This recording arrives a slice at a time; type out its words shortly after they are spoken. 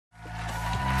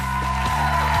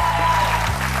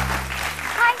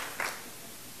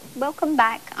welcome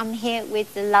back. I'm here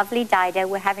with the lovely Dido.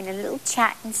 We're having a little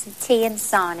chat and some tea and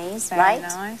sarnies, right?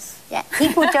 Very nice. Yeah,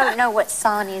 people don't know what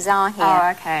sarnies are here. Oh,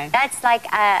 okay. That's like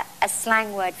a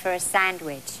slang word for a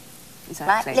sandwich.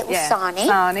 Exactly. Right? Little sarnie.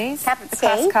 Sarnies. Cup of the tea.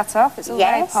 crust cut off. It's all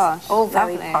very posh. All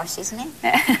very Lovely. posh, isn't it?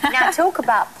 Now, talk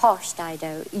about posh,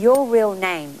 Dido. Your real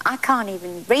name. I can't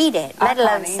even read it, let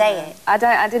alone say it.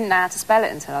 I didn't know how to spell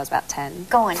it until I was about 10.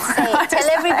 Go on, say it. Tell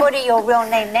everybody your real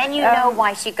name. Then you know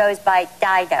why she goes by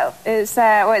Dido. It's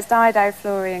it's Dido,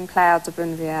 Florian, Cloud, de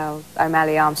Brunviel,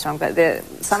 O'Malley, Armstrong, but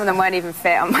some of them won't even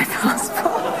fit on my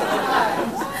passport.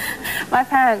 My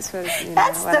parents were,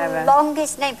 That's whatever. the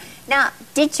longest name. Now,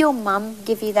 did your mum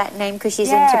give you that name because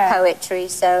she's into poetry,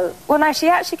 so... Well, no, she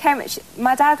actually came...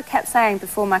 my dad kept saying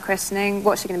before my christening,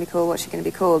 what's she going to be called, what's she going to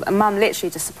be called? And Mum literally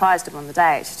just surprised him on the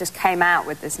day. She just came out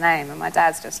with this name, and my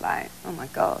dad's just like, oh, my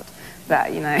God.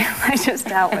 But, I just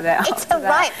dealt with it It's a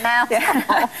right mouthful.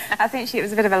 Yeah. I think it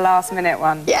was a bit of a last-minute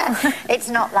one. Yeah. It's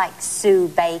not like Sue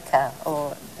Baker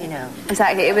or,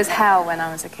 Exactly. It was hell when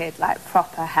I was a kid, like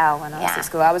proper hell when I was at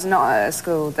school. I was not at a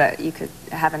school that you could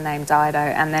have a name Dido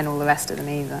and then all the rest of them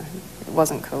either. It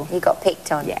wasn't cool. You got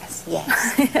picked on? Yes.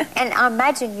 Yes. And I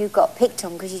imagine you got picked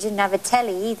on because you didn't have a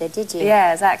telly either, did you?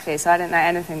 Yeah, exactly. So I didn't know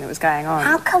anything that was going on.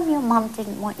 How come your mum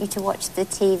didn't want you to watch the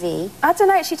TV? I don't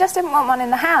know. She just didn't want one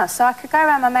in the house. So I could go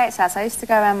around my mate's house. I used to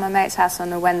go around my mate's house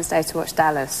on a Wednesday to watch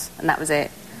Dallas, and that was it.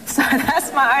 So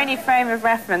that's my only frame of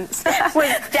reference.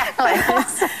 Was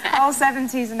Dallas. Whole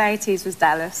 70s and 80s was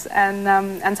Dallas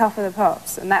and Top of the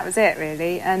Pops, and that was it,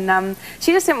 really. And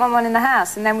she just didn't want one in the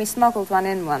house, and then we smuggled one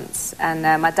in once, and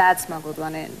my dad smuggled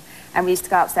one in. And we used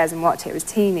to go upstairs and watch it. It was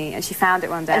teeny, and she found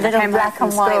it one day. A little black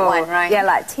and white one, right? Yeah,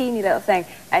 like teeny little thing.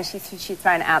 And she'd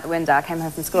thrown it out the window. I came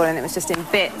home from school, and it was just in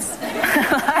bits,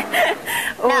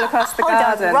 all across the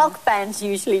garden. Rock bands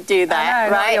usually do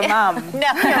that, right? Not your mum.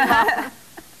 No, your mum.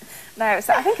 No, I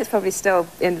think it's probably still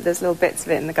there's little bits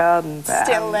of it in the garden. But,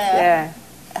 still there. Yeah.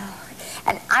 Oh.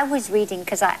 And I was reading,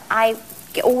 because I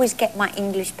always get my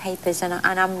English papers, and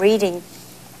I'm reading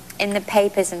in the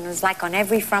papers, and it was like on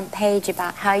every front page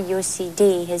about how your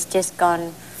CD has just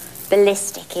gone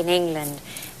ballistic in England.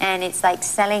 And it's like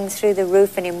selling through the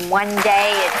roof, and in one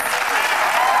day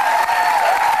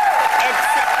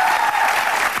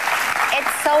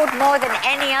it's sold more than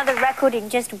any other record in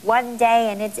just one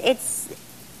day, and it's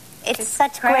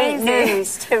such crazy. Great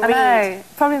news to read. I know.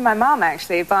 Probably my mum,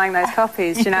 actually, buying those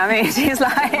copies, do you know what I mean? She's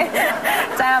like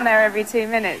down there every 2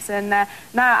 minutes. And no,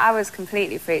 I was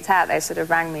completely freaked out. They sort of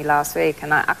rang me last week,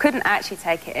 and I couldn't actually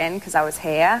take it in because I was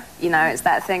here. It's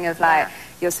that thing of like,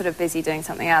 you're sort of busy doing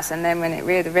something else, and then when the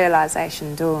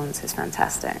realisation dawns, it's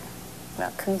fantastic.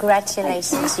 Well,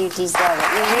 congratulations, you deserve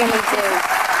it. You really do.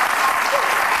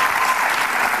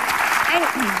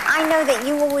 I know that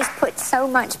you always put so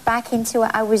much back into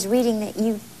it. I was reading that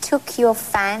you took your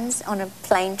fans on a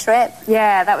plane trip.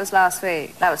 Yeah, that was last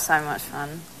week. That was so much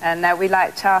fun. And we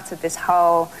chartered this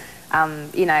whole,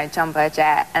 jumbo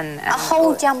jet. And a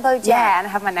whole jumbo jet? Yeah, and I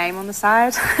have my name on the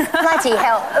side. Bloody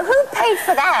hell. Who paid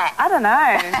for that? I don't know.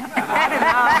 I didn't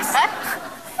ask.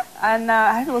 And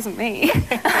I hope it wasn't me.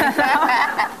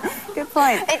 Good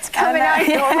point. It's coming out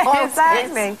your voice.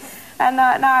 Exactly. And no,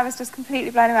 I was just completely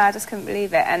blown away. I just couldn't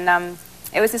believe it. And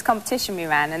it was this competition we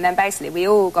ran, and then basically we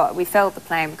filled the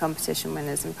plane with competition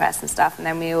winners and press and stuff, and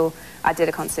then I did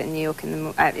a concert in New York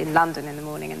in London in the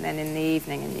morning, and then in the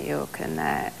evening in New York, and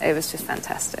it was just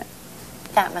fantastic.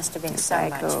 That must have been so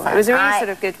much fun. It was a really sort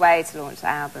of good way to launch the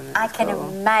album. I can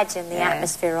imagine the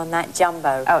atmosphere on that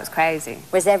jumbo. Oh, it's crazy.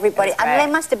 Was everybody... I mean,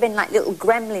 there must have been like little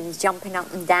gremlins jumping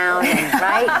up and down,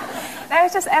 right?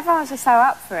 Everyone was just so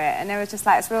up for it, and it was just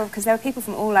like, it's real, because there were people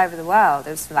from all over the world.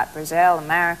 There was like Brazil,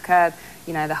 America,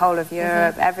 the whole of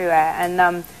Europe, everywhere,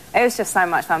 and it was just so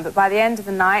much fun. But by the end of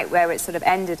the night, where it sort of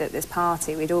ended at this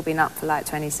party, we'd all been up for like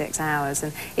 26 hours,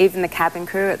 and even the cabin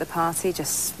crew at the party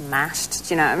just smashed,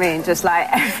 do you know what I mean? Just like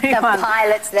everyone. The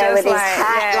pilot's there with his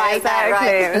hat like that,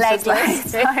 right?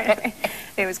 Legless.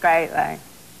 It was great, though.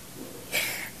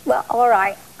 Well, all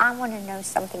right, I want to know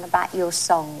something about your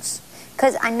songs,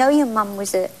 because I know your mum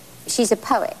she's a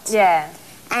poet. Yeah.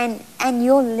 And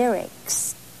your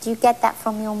lyrics, do you get that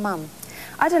from your mum?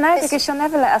 I don't know, because she'll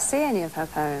never let us see any of her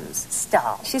poems.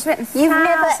 Stop. She's written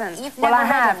thousands. You've well, never I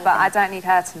have, anything. but I don't need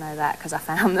her to know that, because I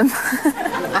found them.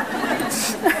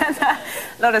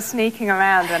 A lot of sneaking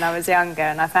around when I was younger,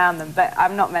 and I found them, but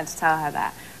I'm not meant to tell her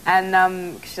that.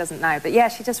 And cause she doesn't know. But yeah,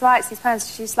 she just writes these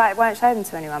poems. She's like, won't show them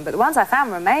to anyone. But the ones I found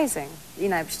were amazing.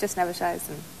 But she just never shows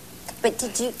them. But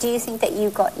do you think that you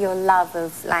got your love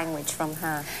of language from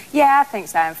her? Yeah, I think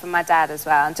so, and from my dad as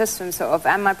well, and just from sort of,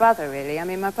 and my brother really. I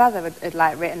mean, my brother had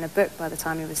like written a book by the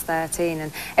time he was 13,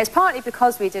 and it's partly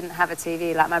because we didn't have a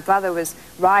TV. Like, my brother was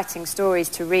writing stories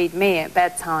to read me at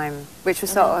bedtime, which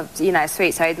was sort of, you know,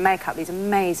 sweet. So he'd make up these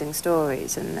amazing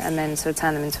stories and then sort of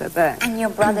turn them into a book. And your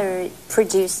brother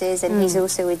produces, and he's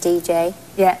also a DJ.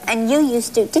 Yeah. And you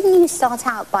used to, didn't you start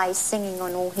out by singing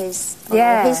on all his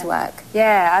work?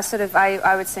 Yeah,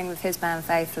 I would sing with his band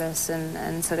Faithless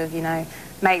and sort of, you know,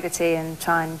 make the tea and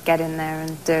try and get in there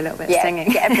and do a little bit of singing.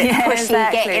 Get a bit pushy,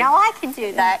 exactly. you know, I can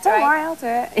do that. Don't worry, I'll do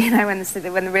it. You know,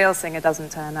 when the real singer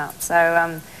doesn't turn up. So,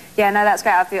 yeah, no, that's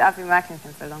great. I've been working with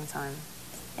him for a long time.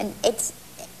 And it's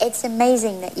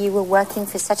amazing that you were working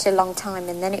for such a long time,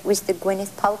 and then it was the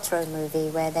Gwyneth Paltrow movie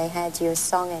where they had your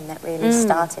song in that really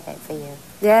started it for you.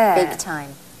 Yeah. Big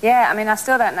time. Yeah, I mean, I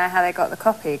still don't know how they got the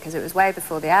copy, because it was way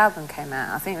before the album came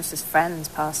out. I think it was just friends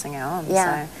passing it on.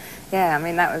 Yeah. So, yeah, I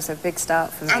mean, that was a big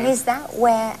start for me. And is that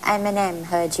where Eminem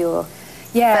heard your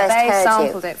Yeah, first they heard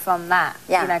sampled you? it from that,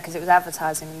 Yeah. you know, because it was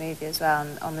advertising the movie as well,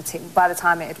 and on the by the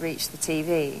time it had reached the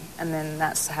TV, and then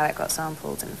that's how it got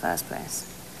sampled in the first place.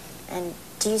 And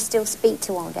do you still speak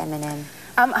to old Eminem?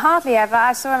 Hardly ever.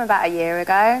 I saw him about a year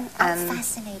ago. I'm And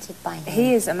fascinated by him.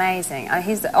 he is amazing.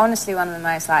 He's honestly one of the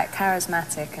most like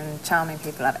charismatic and charming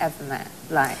people I've ever met.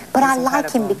 Like, But I he's like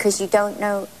him incredible. because you don't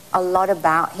know a lot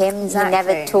about him. Exactly. He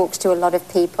never talks to a lot of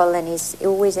people, and he's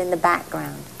always in the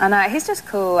background. I know, he's just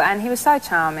cool, and he was so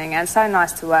charming and so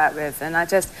nice to work with, and I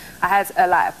had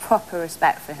a proper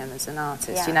respect for him as an artist.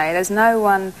 Yeah. You know, there's no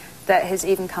one that has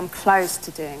even come close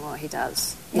to doing what he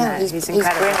does. You know, He's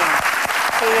incredible. brilliant.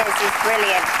 He is, he's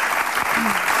brilliant.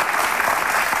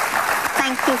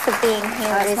 Thank you for being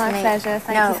here with me. It's my pleasure.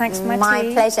 Thanks for my my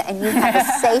tea. pleasure, and you have a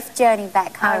safe journey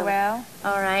back home. I will.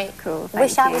 All right. Cool,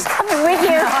 Wish thank I you. was coming with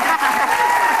you.